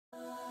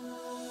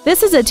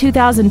This is a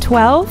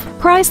 2012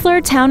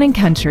 Chrysler Town &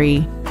 Country.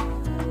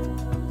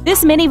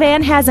 This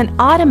minivan has an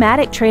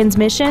automatic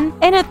transmission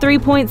and a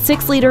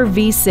 3.6-liter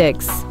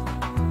V6.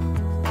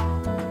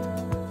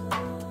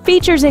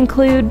 Features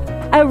include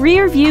a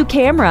rear-view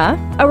camera,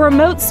 a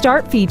remote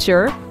start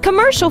feature,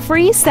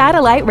 commercial-free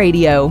satellite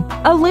radio,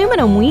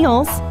 aluminum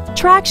wheels,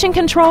 traction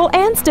control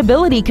and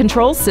stability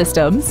control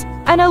systems,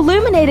 an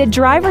illuminated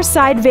driver's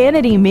side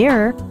vanity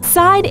mirror,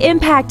 side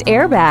impact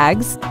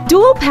airbags,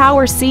 dual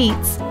power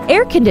seats,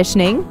 air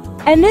conditioning,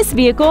 and this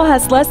vehicle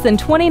has less than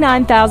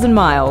 29,000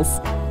 miles.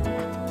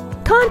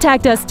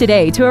 Contact us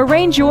today to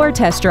arrange your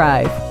test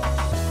drive.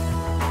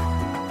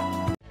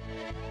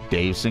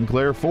 Dave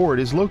Sinclair Ford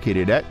is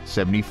located at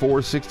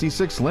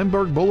 7466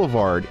 Lindbergh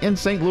Boulevard in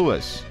St.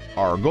 Louis.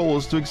 Our goal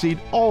is to exceed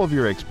all of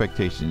your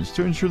expectations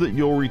to ensure that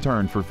you'll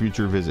return for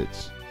future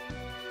visits.